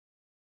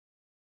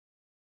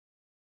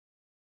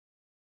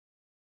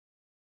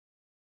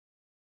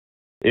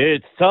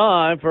It's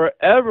time for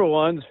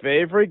everyone's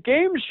favorite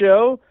game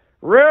show,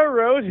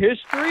 Railroad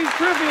History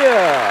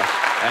Trivia.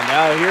 And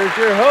now here's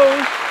your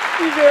host,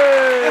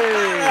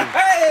 DJ.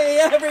 Hey,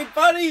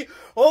 everybody!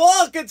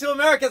 Welcome to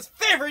America's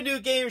favorite new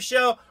game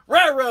show,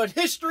 Railroad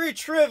History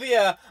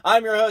Trivia.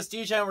 I'm your host,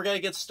 DJ, and we're going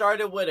to get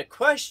started with a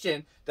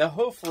question that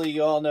hopefully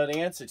you all know the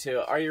answer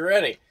to. Are you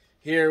ready?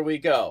 Here we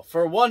go.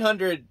 For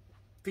 100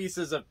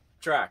 pieces of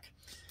track.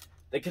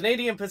 The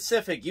Canadian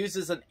Pacific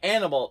uses an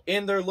animal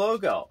in their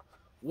logo.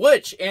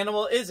 Which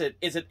animal is it?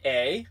 Is it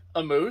A,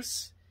 a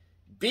moose,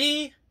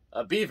 B,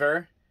 a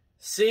beaver,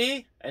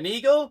 C, an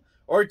eagle,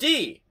 or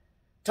D,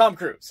 Tom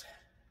Cruise?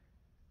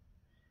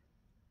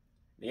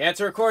 The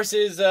answer, of course,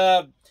 is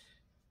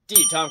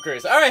D, Tom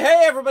Cruise. All right,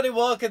 hey, everybody,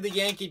 welcome to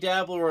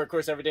Yankeedabbler, where, of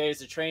course, every day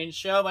is a train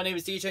show. My name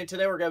is DJ, and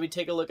today we're going to be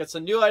taking a look at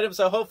some new items,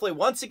 so hopefully,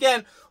 once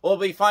again, we'll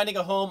be finding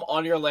a home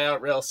on your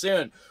layout real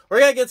soon.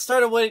 We're going to get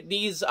started with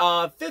these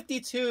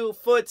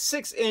 52-foot,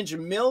 6-inch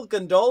mill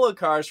gondola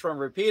cars from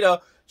Rapido.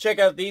 Check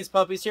out these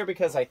puppies here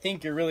because I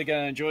think you're really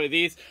going to enjoy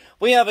these.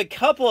 We have a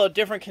couple of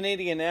different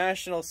Canadian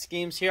national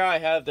schemes here. I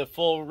have the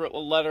full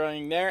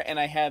lettering there, and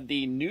I have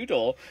the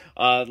noodle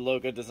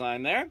logo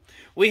design there.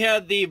 We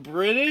have the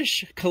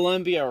British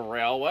Columbia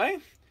Railway.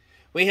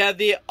 We have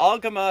the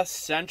Algoma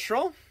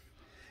Central.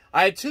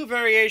 I had two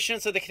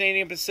variations of the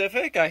Canadian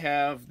Pacific. I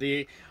have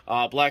the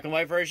black and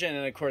white version,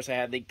 and of course I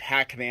have the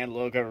Pac-Man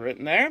logo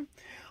written there.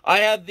 I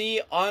have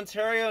the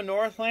Ontario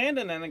Northland,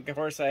 and then, of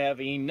course, I have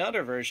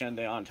another version of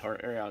the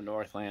Ontario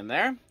Northland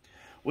there.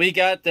 We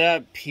got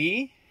the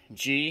P,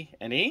 G,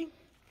 and E.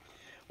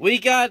 We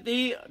got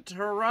the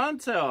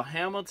Toronto,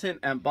 Hamilton,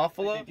 and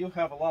Buffalo. They do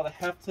have a lot of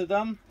heft to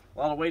them, a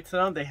lot of weight to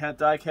them. They had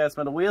die-cast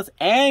metal wheels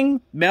and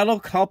metal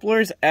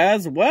couplers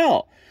as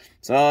well.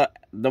 So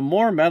the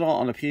more metal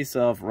on a piece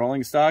of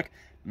rolling stock,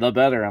 the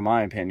better, in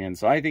my opinion.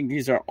 So I think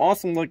these are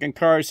awesome-looking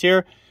cars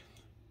here.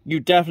 You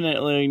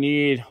definitely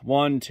need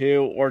 1,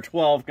 2, or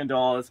 12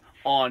 gondolas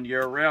on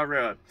your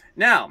railroad.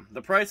 Now,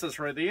 the prices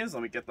for these,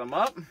 let me get them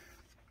up.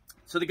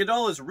 So the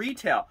gondolas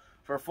retail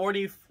for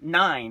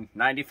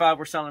 $49.95.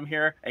 We're selling them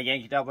here at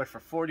Yankeedabbler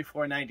for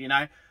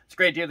 $44.99. It's a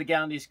great deal to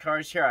get on these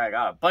cars here. I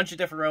got a bunch of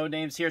different road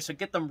names here, so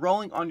get them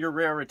rolling on your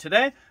railroad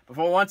today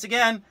before, once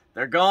again,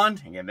 they're gone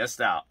and you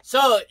missed out.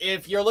 So,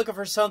 if you're looking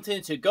for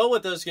something to go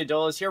with those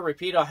gondolas here,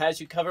 Rapido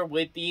has you covered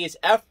with these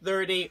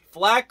F30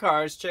 flat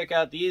cars. Check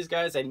out these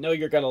guys. I know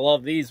you're going to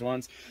love these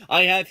ones.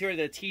 I have here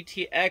the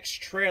TTX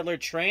trailer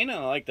train, and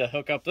I like the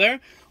hook up there.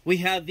 We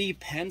have the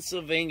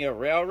Pennsylvania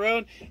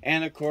Railroad,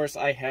 and of course,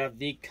 I have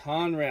the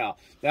Conrail.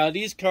 Now,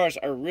 these cars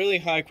are really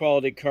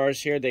high-quality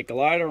cars here. They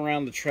glide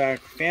around the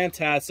track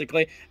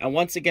fantastically, and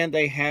once again,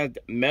 they had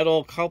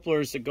metal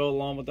couplers to go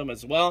along with them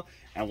as well.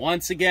 And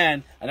once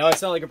again, I know I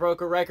sound like a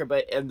broken record,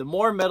 but the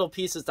more metal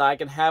pieces that I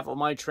can have on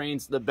my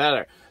trains, the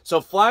better.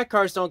 So flat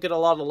cars don't get a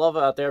lot of love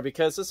out there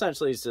because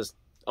essentially it's just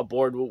a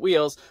board with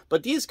wheels.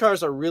 But these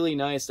cars are really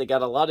nice. They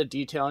got a lot of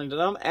detailing to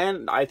them,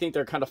 and I think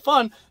they're kind of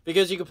fun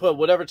because you can put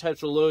whatever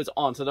types of loads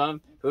onto them.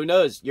 Who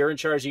knows? You're in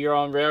charge of your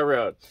own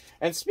railroad.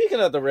 And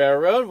speaking of the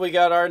railroad, we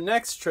got our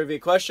next trivia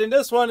question.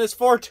 This one is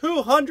for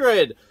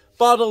 200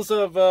 bottles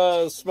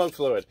of smoke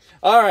fluid.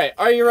 All right,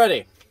 are you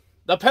ready?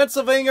 The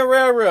Pennsylvania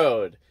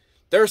Railroad.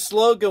 Their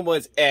slogan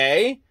was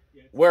A,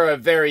 we're a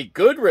very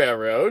good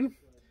railroad.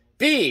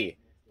 B,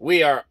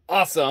 we are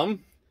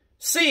awesome.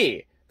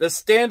 C, the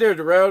standard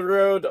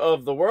railroad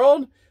of the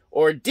world.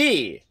 Or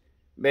D,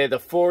 may the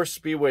force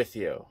be with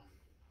you.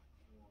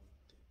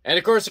 And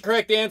of course the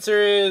correct answer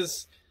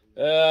is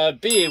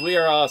B, we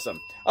are awesome.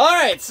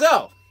 Alright,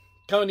 so,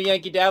 come to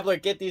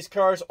Yankeedabbler, get these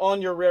cars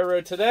on your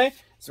railroad today.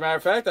 As a matter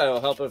of fact,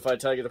 that'll help if I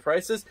tell you the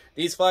prices.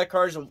 These flat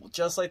cars,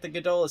 just like the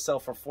gondola,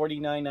 sell for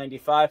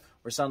 $49.95.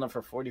 We're selling them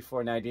for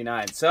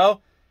 $44.99.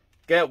 So,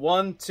 get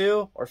 1,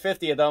 2, or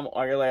 50 of them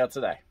on your layout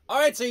today.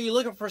 Alright, so you're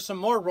looking for some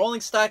more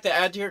rolling stock to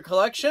add to your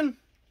collection?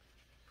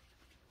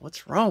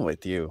 What's wrong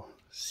with you?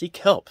 Seek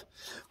help.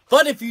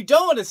 But if you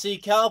don't want to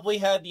seek help, we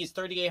have these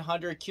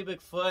 3,800 cubic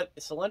foot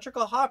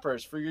cylindrical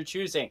hoppers for your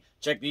choosing.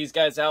 Check these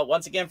guys out,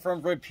 once again,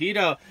 from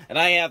Rapido. And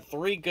I have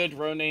 3 good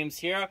road names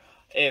here.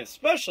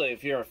 Especially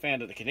if you're a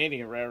fan of the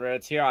Canadian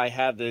railroads here, I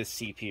have the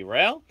CP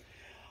Rail.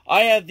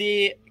 I have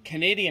the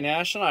Canadian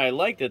National. I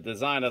like the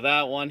design of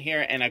that one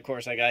here. And, of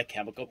course, I got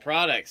Chemical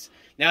Products.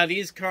 Now,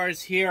 these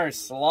cars here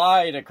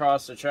slide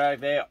across the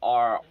track. They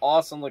are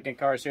awesome-looking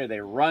cars here.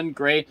 They run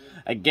great.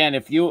 Again,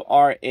 if you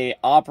are an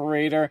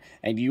operator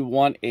and you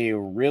want a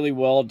really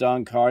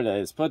well-done car that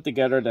is put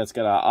together that's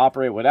going to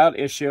operate without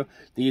issue,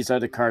 these are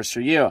the cars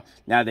for you.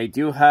 Now, they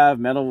do have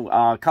metal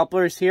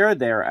couplers here.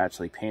 They are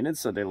actually painted,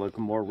 so they look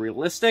more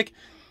realistic.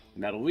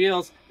 Metal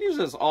wheels. These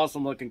are just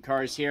awesome looking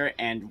cars here,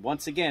 and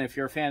once again, if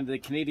you're a fan of the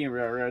Canadian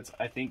railroads,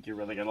 I think you're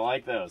really gonna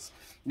like those.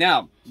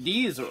 Now,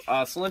 these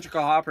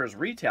cylindrical hoppers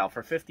retail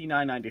for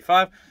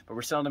 $59.95, but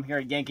we're selling them here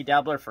at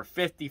Yankeedabbler for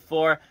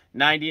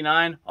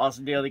 $54.99.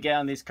 Awesome deal to get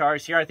on these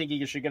cars here. I think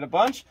you should get a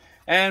bunch.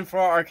 And for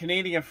our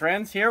Canadian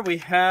friends here, we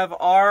have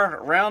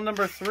our round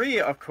number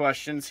 3 of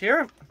questions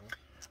here.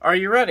 Are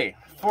you ready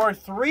for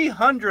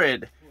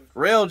 300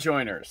 rail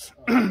joiners?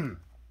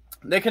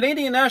 The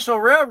Canadian National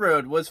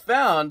Railroad was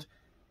found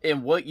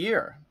in what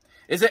year?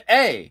 Is it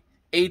A,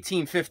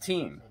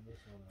 1815,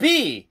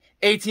 B,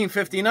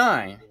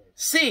 1859,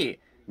 C,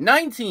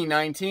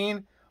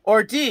 1919,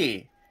 or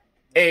D,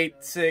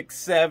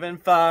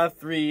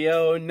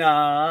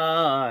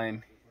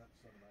 8675309?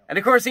 And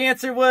of course the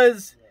answer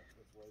was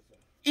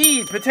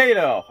E,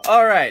 potato.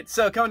 Alright,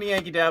 so coming to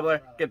Yankee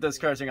Dabbler, get those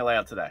cars in your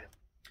layout today.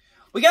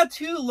 We got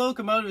 2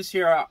 locomotives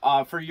here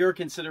for your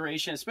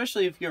consideration,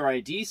 especially if you're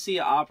a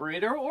DC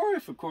operator, or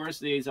if, of course,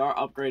 these are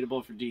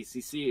upgradable for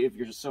DCC if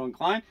you're so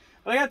inclined.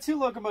 But I got 2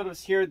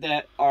 locomotives here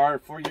that are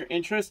for your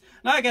interest.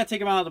 Now I got to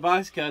take them out of the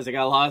box because I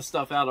got a lot of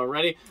stuff out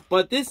already.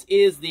 But this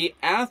is the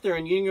After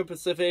and Union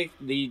Pacific,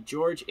 the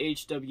George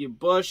H.W.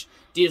 Bush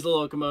diesel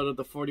locomotive,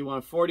 the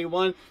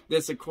 4141.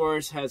 This, of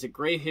course, has a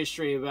great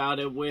history about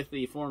it with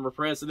the former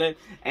president,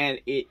 and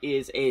it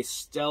is a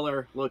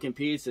stellar looking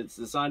piece. It's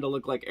designed to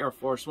look like Air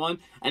Force One,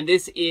 and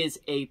this is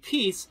a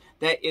piece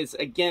that is,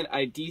 again,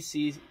 a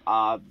DC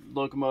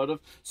locomotive.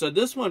 So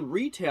this one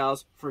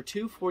retails for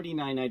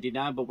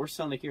 $249.99, but we're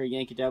selling it here at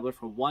Yankee Dabbler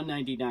for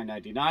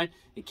 $199.99.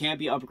 It can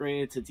be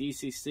upgraded to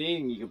DCC,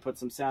 and you can put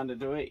some sound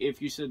into it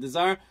if you so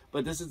desire,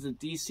 but this is the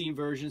DC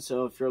version,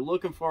 so if you're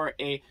looking for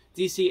a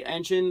DC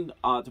engine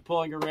to pull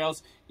on your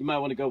rails, you might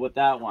want to go with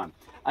that one.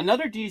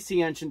 Another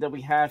DC engine that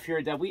we have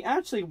here that we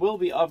actually will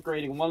be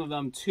upgrading one of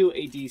them to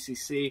a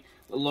DCC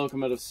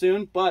locomotive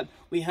soon, but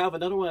we have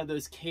another one of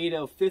those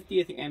Cato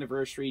 50th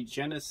anniversary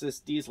Genesis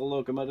diesel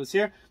locomotives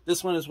here.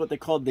 This one is what they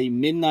call the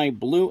Midnight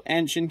Blue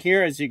engine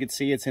here. As you can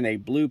see, it's in a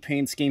blue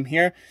paint scheme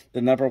here,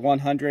 the number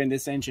 100, and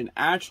this engine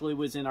actually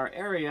was in our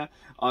area,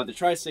 the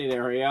tri-state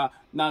area,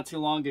 not too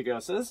long ago.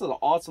 So this is an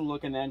awesome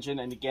looking engine,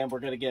 and again, we're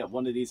going to get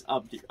one of these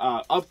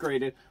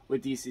upgraded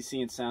with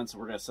DCC and sound, so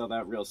we're going to sell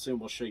that real soon.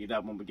 We'll show you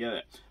that when we get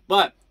it.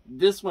 But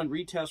this one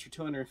retails for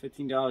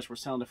 $215. We're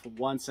selling it for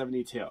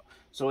 $172.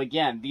 So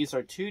again, these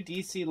are 2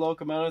 DC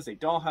locomotives. They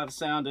don't have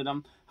sound in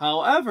them.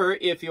 However,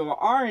 if you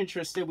are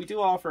interested, we do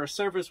offer a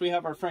service. We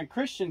have our friend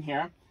Christian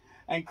here,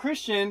 and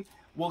Christian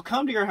will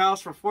come to your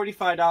house for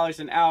 $45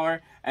 an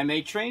hour and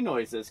make train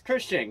noises.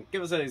 Christian,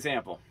 give us an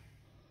example.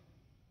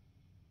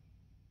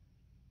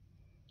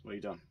 What are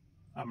you doing?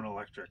 I'm an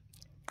electric.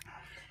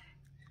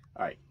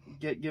 All right,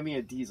 give me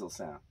a diesel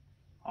sound.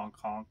 Honk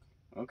honk.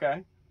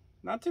 Okay,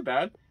 not too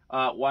bad.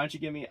 Why don't you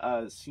give me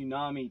a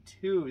Tsunami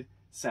 2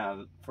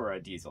 sound for a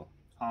diesel?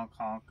 Honk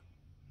honk.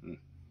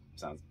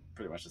 Sounds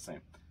pretty much the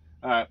same.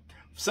 All right,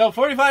 so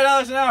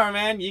 $45 an hour,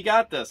 man. You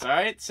got this, all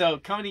right? So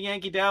come to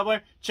Yankee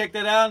Dabbler, check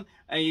that out,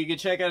 and you can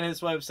check out his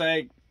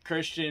website,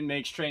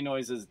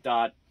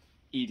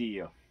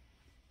 christianmakestrainnoises.edu.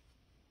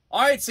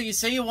 All right, so you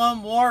say you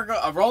want more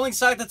a rolling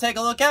stock to take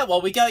a look at?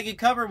 Well, we got you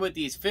covered with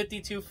these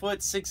 52-foot,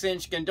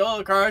 6-inch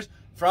gondola cars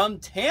from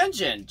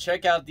Tangent.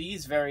 Check out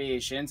these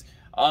variations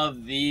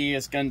of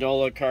these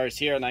gondola cars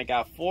here, and I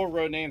got 4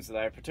 road names that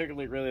I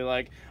particularly really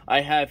like.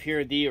 I have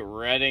here the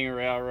Reading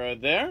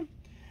Railroad there.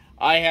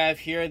 I have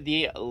here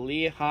the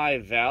Lehigh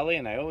Valley,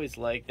 and I always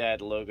like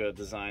that logo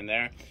design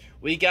there.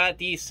 We got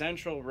the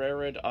Central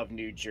Railroad of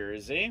New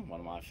Jersey, one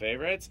of my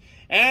favorites.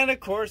 And, of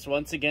course,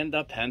 once again,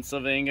 the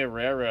Pennsylvania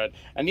Railroad.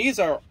 And these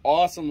are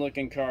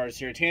awesome-looking cars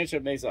here.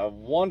 Tangent makes a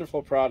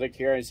wonderful product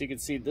here. As you can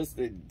see,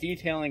 the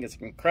detailing is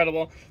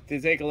incredible. If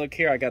you take a look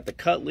here, I got the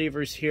cut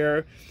levers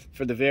here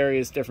for the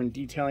various different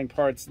detailing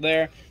parts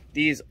there.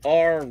 These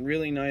are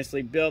really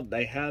nicely built.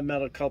 They have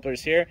metal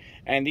couplers here,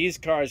 and these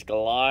cars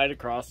glide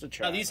across the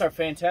track. Now, these are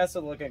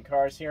fantastic looking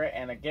cars here,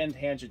 and again,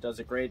 Tangent does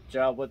a great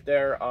job with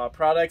their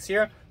products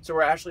here. So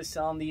we're actually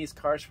selling these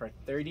cars for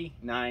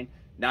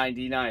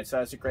 $39.99. So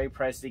that's a great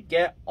price to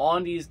get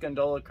on these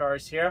gondola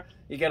cars here.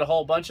 You get a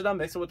whole bunch of them,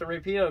 mix it with the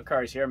Rapido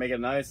cars here, make a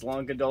nice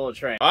long gondola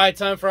train. All right,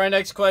 time for our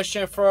next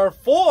question for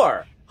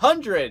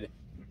 400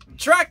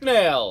 track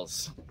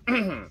nails.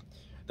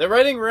 The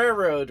Reading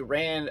Railroad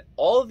ran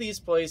all of these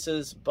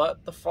places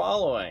but the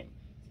following: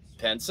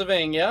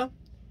 Pennsylvania,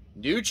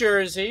 New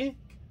Jersey,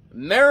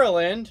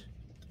 Maryland,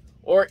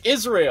 or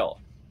Israel.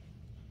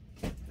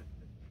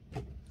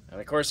 And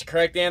of course the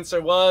correct answer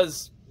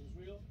was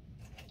Israel.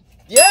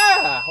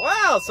 Yeah!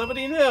 Wow,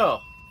 somebody knew.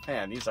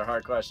 Man, these are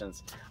hard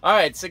questions.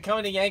 Alright, so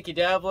come to Yankee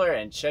Dabbler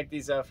and check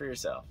these out for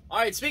yourself.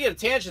 Alright, speaking of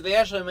Tangent, they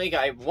actually make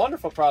a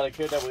wonderful product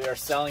here that we are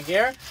selling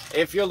here.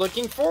 If you're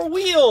looking for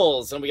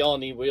wheels, and we all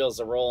need wheels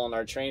to roll on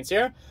our trains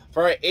here.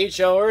 For our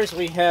HOers,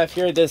 we have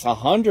here this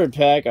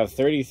 100-pack of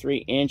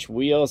 33-inch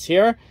wheels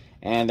here.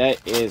 And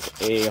that is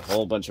a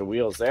whole bunch of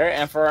wheels there.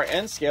 And for our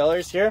N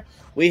scalers here,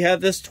 we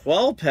have this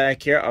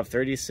 12-pack here of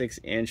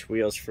 36-inch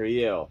wheels for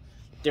you.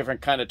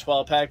 Different kind of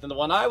 12-pack than the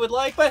one I would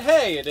like, but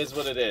hey, it is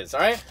what it is, all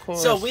right?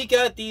 So we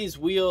got these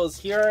wheels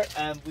here,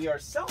 and we are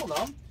selling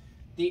them.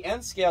 The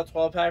N-Scale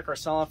 12-pack are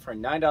selling for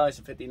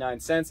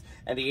 $9.59,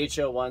 and the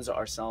HO ones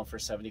are selling for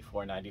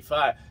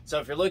 $74.95. So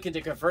if you're looking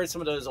to convert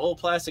some of those old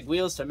plastic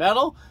wheels to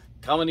metal,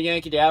 come into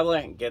Yankee Dabbler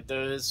and get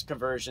those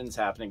conversions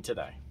happening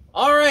today.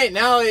 All right,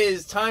 now it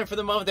is time for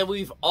the moment that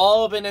we've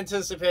all been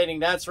anticipating.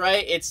 That's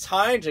right, it's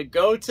time to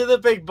go to the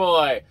big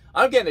boy.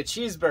 I'm getting a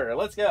cheeseburger.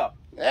 Let's go.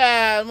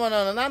 Ah,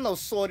 no, not no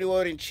salty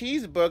oil and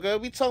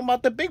cheeseburger. We talking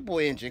about the big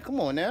boy engine.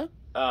 Come on now.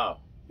 Oh.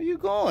 Where you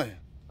going?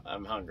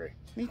 I'm hungry.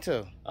 Me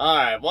too. All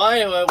right. Well,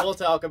 anyway, we'll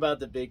talk about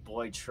the big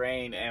boy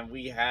train, and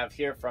we have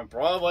here from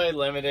Broadway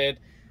Limited,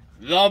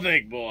 the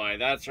big boy.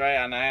 That's right,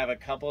 and I have a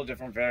couple of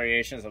different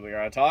variations that we're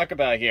going to talk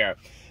about here.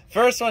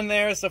 First one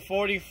there is the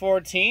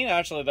 4014.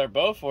 Actually, they're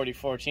both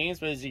 4014s,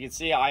 but as you can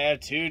see, I have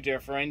two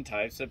different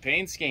types of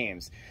paint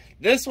schemes.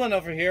 This one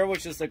over here,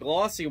 which is the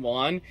glossy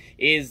one,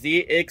 is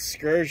the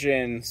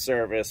Excursion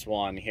service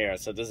one here.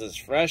 So this is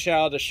fresh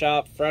out of the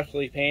shop,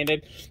 freshly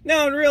painted.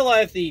 Now, in real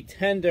life, the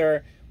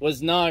tender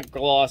was not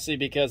glossy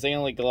because they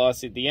only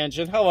glossied the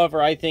engine.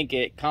 However, I think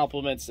it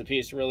complements the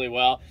piece really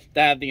well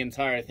to have the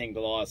entire thing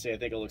glossy. I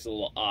think it looks a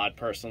little odd,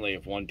 personally,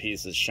 if one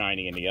piece is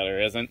shiny and the other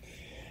isn't.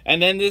 And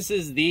then this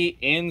is the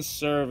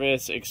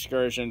in-service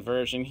Excursion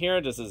version here.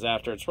 This is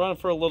after it's run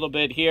for a little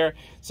bit here.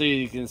 So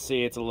you can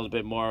see it's a little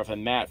bit more of a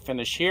matte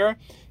finish here.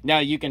 Now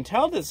you can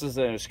tell this is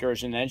an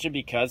Excursion engine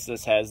because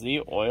this has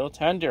the oil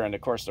tender. And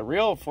of course the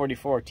real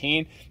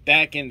 4014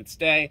 back in its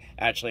day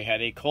actually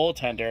had a coal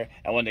tender.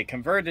 And when they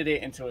converted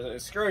it into an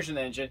Excursion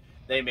engine,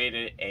 they made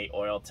it a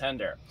oil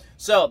tender.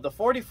 So the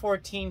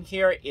 4014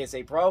 here is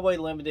a Broadway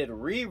Limited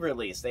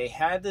re-release. They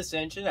had this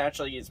engine.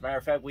 Actually, as a matter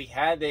of fact, we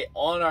had it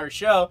on our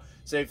show.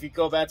 So if you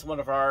go back to one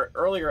of our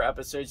earlier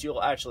episodes,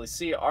 you'll actually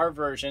see our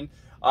version,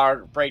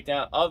 our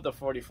breakdown of the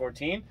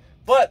 4014.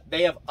 But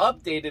they have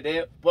updated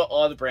it with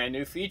all the brand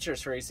new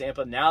features. For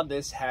example, now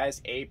this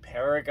has a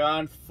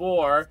Paragon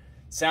 4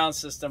 sound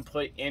system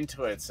put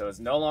into it. So it's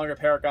no longer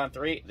Paragon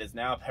 3, it is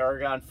now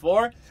Paragon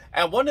 4.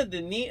 And one of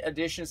the neat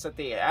additions that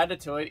they added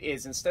to it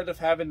is instead of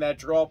having that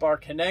drawbar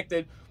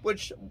connected,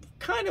 which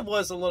kind of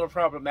was a little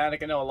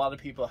problematic, I know a lot of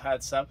people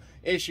had some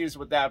issues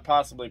with that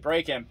possibly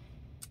breaking,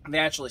 they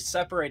actually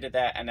separated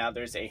that, and now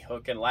there's a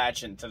hook and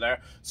latch into there,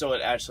 so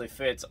it actually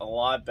fits a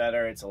lot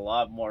better. It's a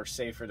lot more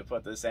safer to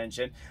put this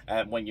engine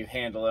when you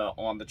handle it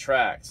on the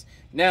tracks.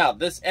 Now,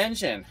 this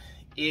engine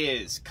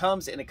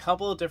comes in a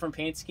couple of different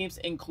paint schemes,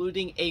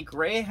 including a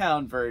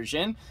Greyhound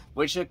version,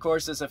 which of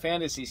course is a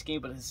fantasy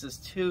scheme, but this is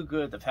too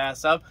good to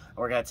pass up.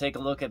 We're gonna take a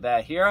look at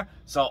that here.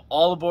 So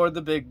all aboard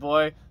the big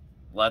boy,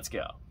 let's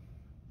go.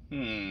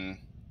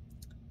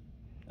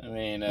 I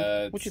mean,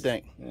 what you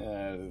think?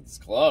 It's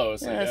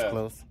close. Yeah, it's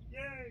close.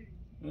 Yay!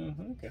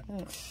 Okay.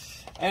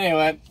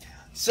 Anyway,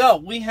 so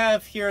we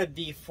have here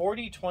the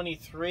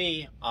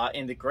 4023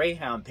 in the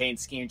Greyhound paint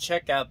scheme.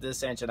 Check out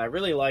this engine. I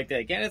really like it.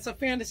 Again, it's a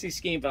fantasy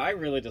scheme, but I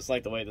really just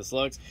like the way this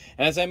looks.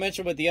 And as I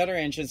mentioned with the other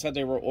engines, how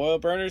they were oil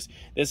burners,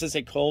 this is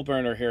a coal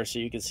burner here, so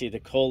you can see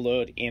the coal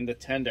load in the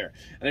tender.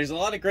 And there's a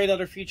lot of great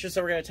other features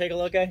that we're going to take a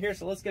look at here.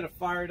 So let's get it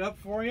fired up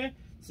for you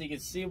so you can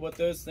see what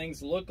those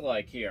things look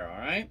like here,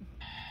 all right?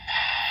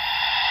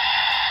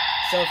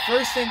 So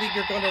first thing that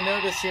you're going to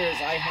notice here is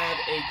I have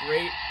a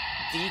great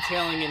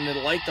detailing in the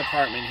light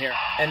department here,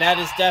 and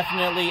that is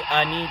definitely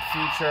a neat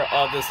feature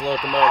of this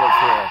locomotive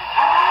here.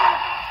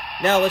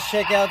 Now let's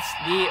check out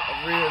the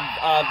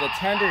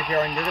tender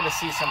here, and you're going to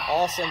see some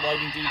awesome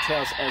lighting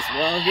details as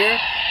well here.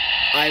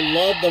 I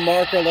love the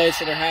marker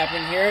lights that are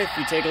happening here. If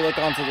you take a look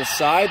onto the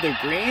side, they're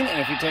green, and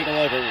if you take a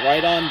look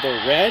right on, they're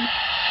red.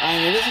 I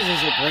mean, this is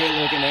just a great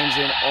looking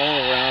engine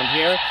all around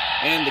here,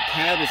 and the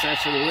cab is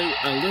actually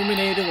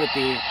illuminated with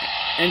the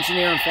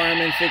engineer and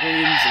fireman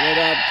figurines lit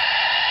up.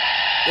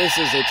 This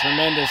is a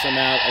tremendous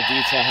amount of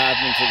detail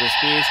happening to this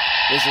piece.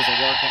 This is a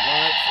work of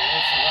art, so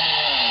let's run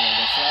around with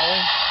it, shall we?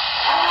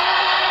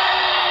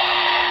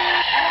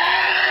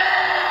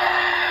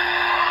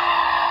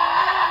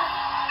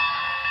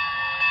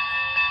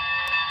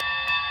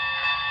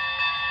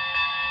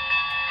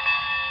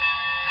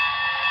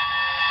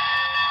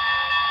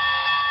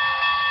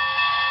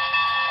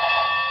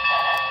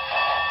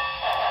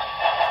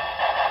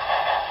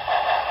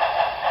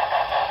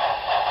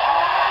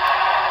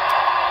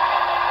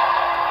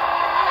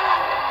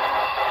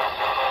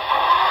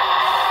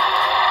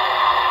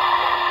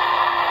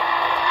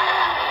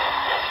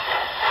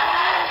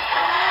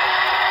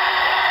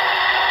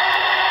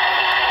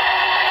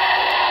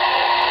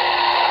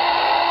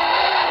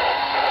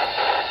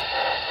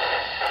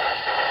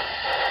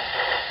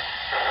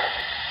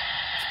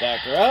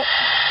 Back her up.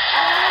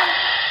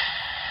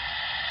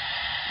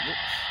 Oops.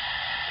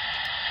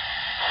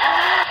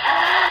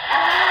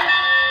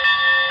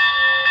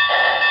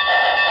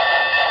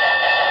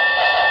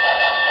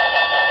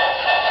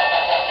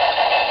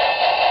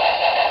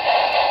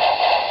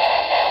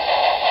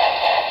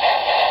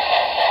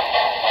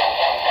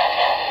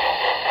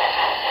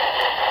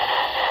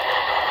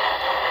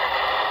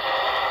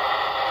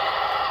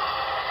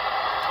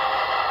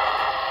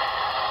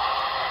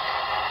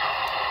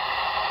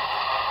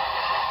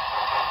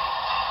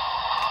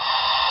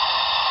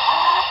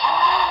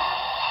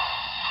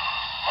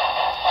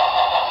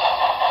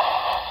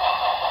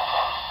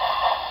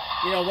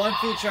 You know, one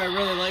feature I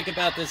really like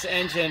about this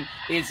engine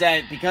is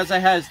that because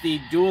it has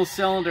the dual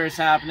cylinders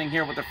happening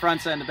here with the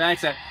front side and the back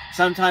side,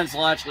 Sometimes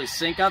they'll actually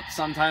sync up,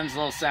 sometimes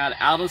they'll sound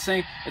out of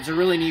sync. It's a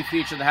really neat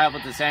feature to have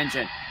with this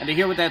engine. And to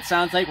hear what that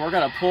sounds like, we're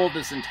going to pull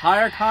this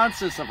entire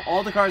consist of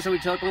all the cars that we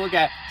took a look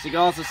at, so you can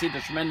also see the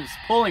tremendous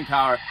pulling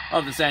power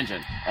of this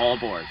engine. All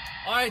aboard.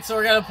 Alright, so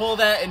we're going to pull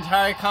that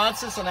entire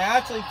consist, and I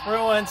actually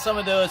threw in some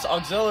of those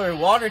auxiliary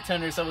water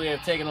tenders that we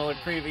have taken a look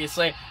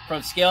previously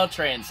from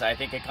ScaleTrains. I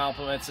think it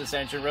complements this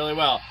engine really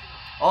well.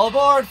 All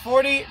aboard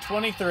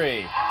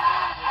 4023.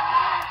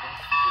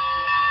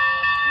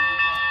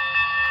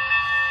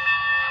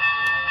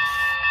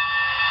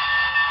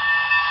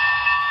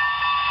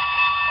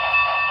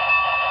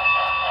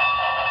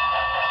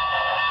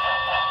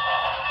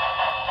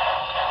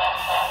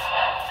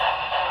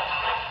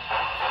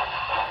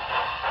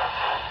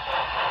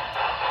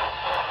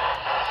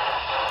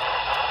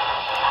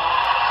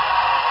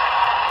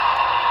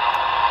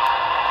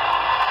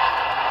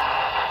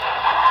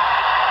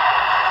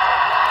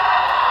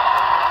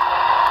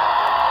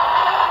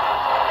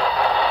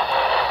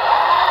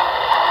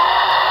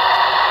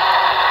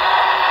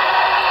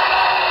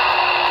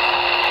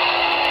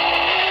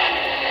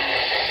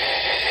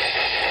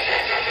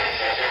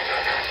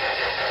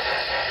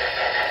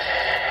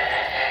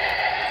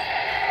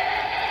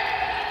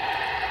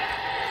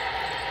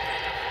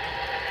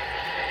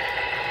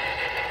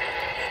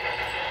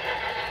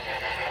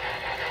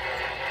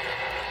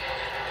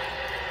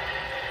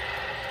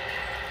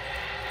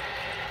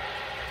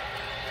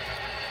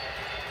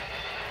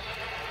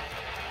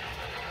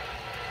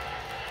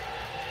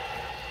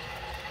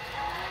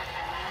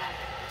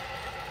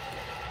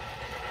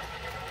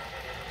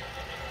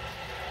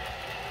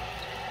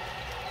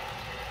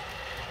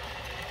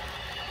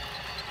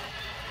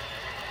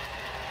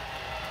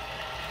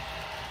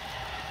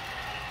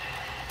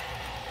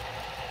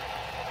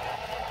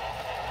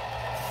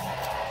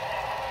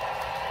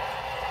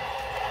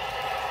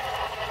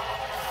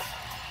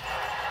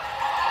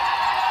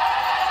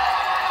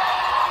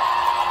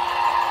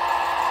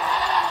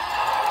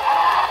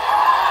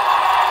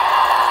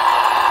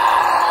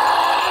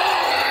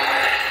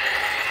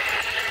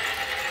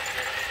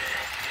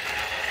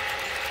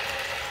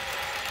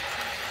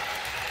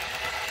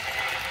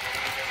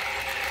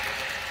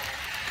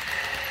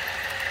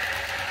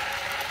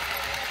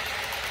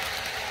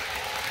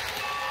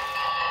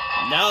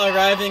 Now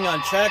arriving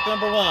on track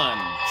number 1,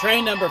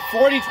 train number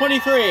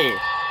 4023,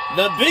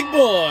 the Big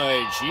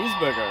Boy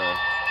Cheeseburger.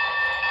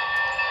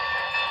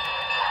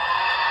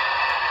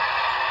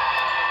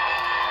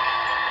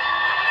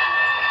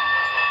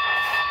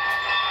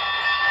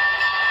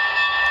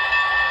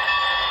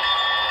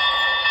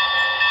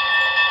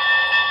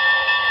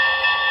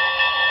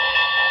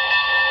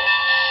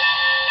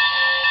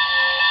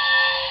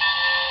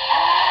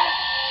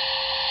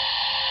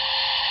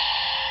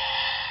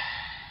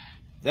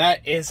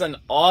 That is an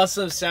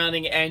awesome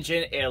sounding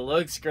engine. It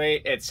looks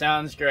great, it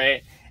sounds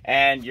great,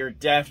 and you're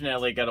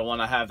definitely going to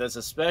want to have this,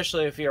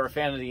 especially if you're a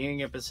fan of the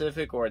Union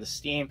Pacific or the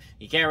Steam.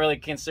 You can't really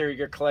consider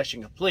your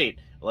collection complete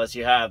unless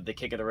you have the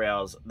kick of the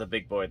rails, the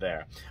Big Boy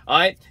there.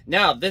 Alright,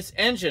 now this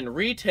engine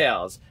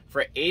retails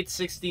for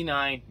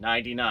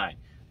 $869.99.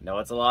 No,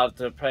 it's a lot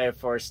to pay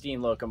for a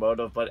steam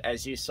locomotive, but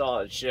as you saw,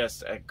 it's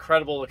just an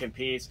incredible looking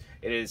piece.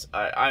 It is,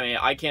 I mean,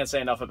 I can't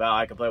say enough about it.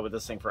 I can play with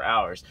this thing for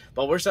hours.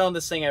 But we're selling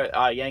this thing at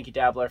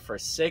Yankeedabbler for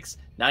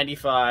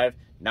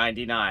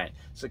 $695.99.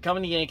 So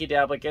come to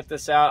Yankeedabbler, get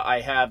this out.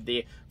 I have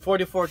the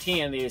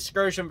 4014 and the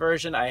Excursion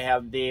version. I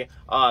have the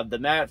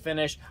matte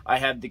finish. I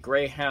have the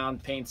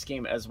Greyhound paint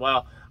scheme as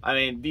well. I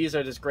mean, these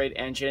are just great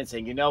engines,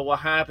 and you know what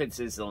happens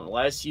is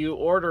unless you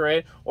order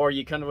it or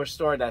you come to a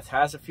store that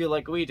has a feel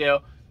like we do,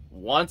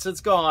 once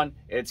it's gone,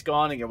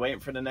 and you're waiting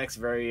for the next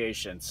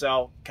variation.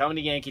 So, come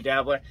to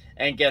Yankeedabbler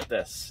and get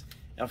this.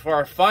 And for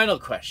our final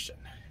question,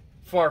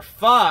 for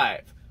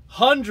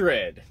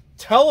 500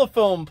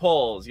 telephone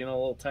poles, you know,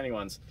 little tiny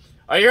ones,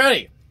 are you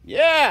ready?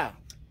 Yeah.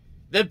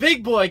 The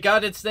Big Boy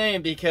got its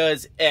name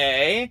because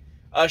A,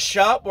 a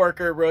shop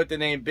worker wrote the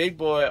name Big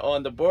Boy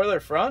on the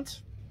boiler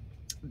front.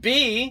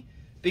 B,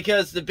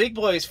 because the Big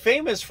Boy is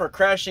famous for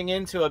crashing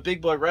into a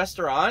Big Boy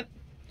restaurant.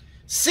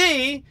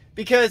 C,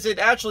 because it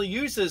actually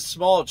uses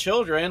small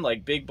children,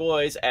 like big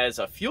boys, as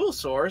a fuel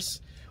source.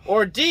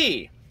 Or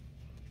D,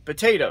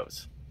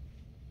 potatoes.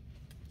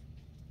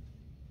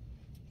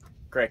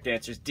 Correct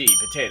answer is D,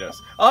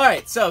 potatoes.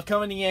 Alright, so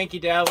coming to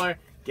Yankeedabbler,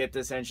 get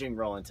this engine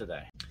rolling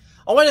today.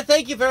 I want to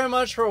thank you very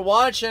much for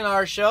watching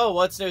our show,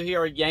 What's New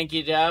here at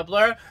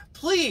Yankeedabbler.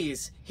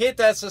 Please hit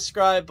that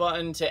subscribe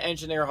button to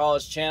Engineer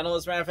Hall's channel.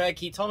 As a matter of fact,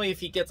 he told me if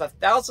he gets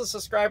 1,000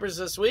 subscribers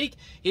this week,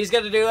 he's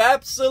going to do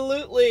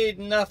absolutely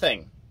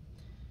nothing.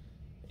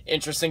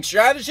 Interesting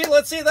strategy.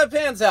 Let's see if that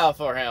pans out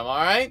for him,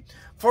 alright?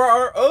 For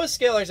our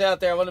O-scalers out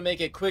there, I want to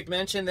make a quick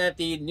mention that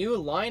the new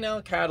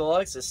line-out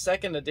catalogs, the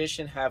second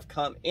edition, have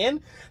come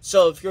in.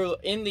 So if you're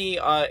in the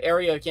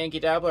area of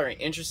Yankeedabbler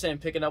and interested in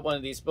picking up one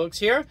of these books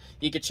here,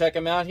 you can check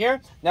them out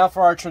here. Now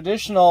for our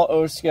traditional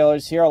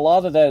O-scalers here, a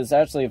lot of that is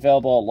actually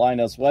available at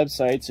Line-Out's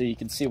website, so you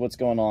can see what's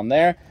going on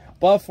there.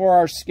 But for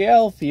our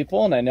scale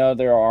people, and I know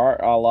there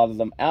are a lot of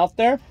them out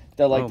there,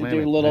 that like Oh, to wait a do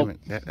minute, little. wait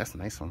a minute. That's a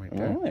nice one right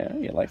there. Oh yeah,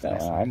 you like that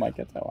Nice one? one. I might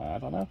get that one. I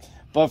don't know.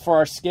 But for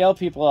our scale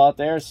people out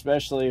there,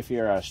 especially if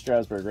you're a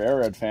Strasburg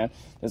Railroad fan,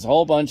 there's a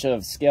whole bunch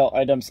of scale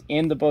items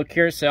in the book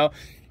here. So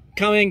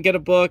come in, get a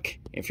book.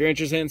 If you're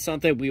interested in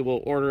something, we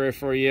will order it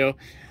for you.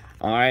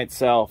 All right.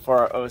 So for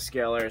our O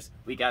scalers,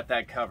 we got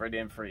that covered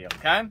in for you.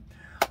 Okay.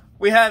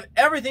 We have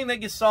everything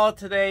that you saw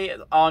today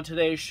on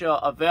today's show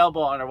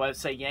available on our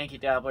website,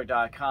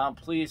 Yankeedabbler.com.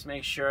 Please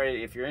make sure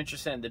if you're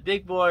interested in the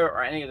big boy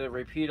or any of the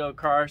Rapido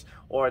cars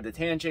or the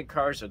tangent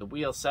cars or the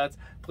wheel sets,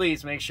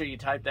 please make sure you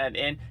type that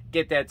in,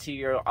 get that to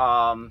your,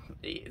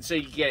 so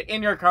you can get it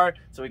in your car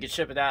so we can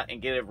ship it out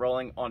and get it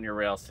rolling on your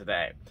rails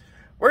today.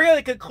 We're going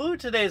to conclude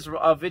today's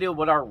video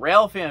with our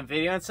railfan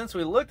video, and since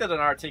we looked at an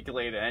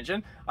articulated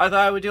engine, I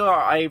thought I would do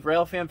a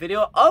railfan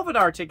video of an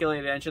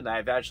articulated engine that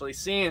I've actually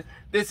seen.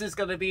 This is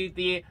going to be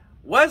the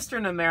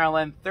Western and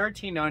Maryland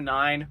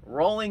 1309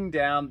 rolling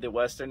down the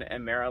Western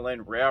and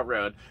Maryland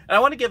Railroad. And I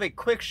want to give a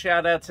quick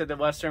shout out to the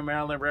Western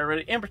Maryland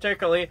Railroad, in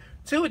particular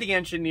two of the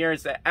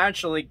engineers that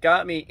actually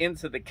got me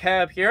into the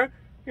cab here.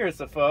 Here's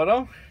the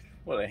photo.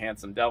 What a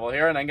handsome devil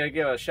here. And I'm going to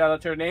give a shout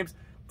out to their names,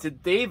 to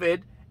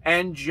David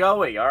and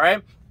Joey, all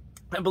right?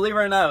 And believe it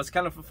or not, it was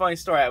kind of a funny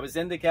story. I was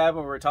in the cab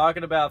and we were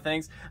talking about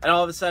things, and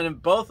all of a sudden,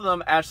 both of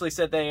them actually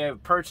said they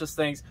have purchased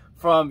things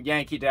from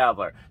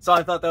Yankeedabbler. So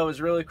I thought that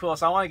was really cool.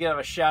 So I want to give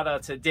a shout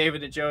out to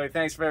David and Joey.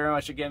 Thanks very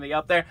much for getting me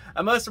up there.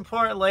 And most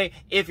importantly,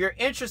 if you're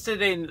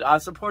interested in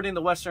supporting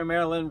the Western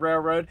Maryland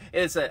Railroad,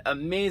 it's an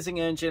amazing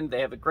engine.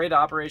 They have a great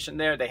operation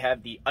there. They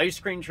have the ice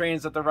cream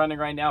trains that they're running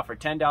right now. For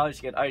 $10,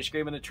 you get ice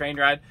cream and a train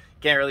ride.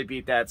 Can't really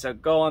beat that. So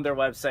go on their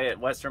website at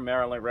Western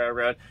Maryland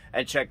Railroad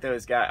and check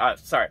those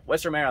guys.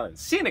 Western Maryland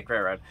Scenic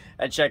Railroad,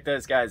 and check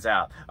those guys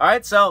out. All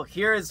right, so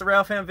here is the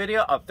railfan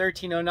video of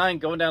 1309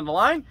 going down the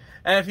line.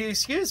 And if you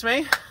excuse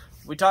me,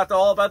 we talked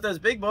all about those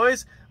big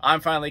boys.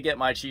 I'm finally getting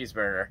my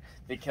cheeseburger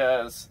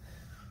because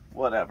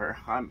whatever.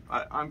 I'm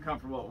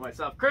comfortable with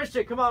myself.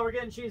 Christian, come on, we're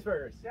getting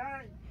cheeseburgers.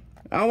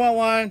 I want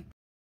one.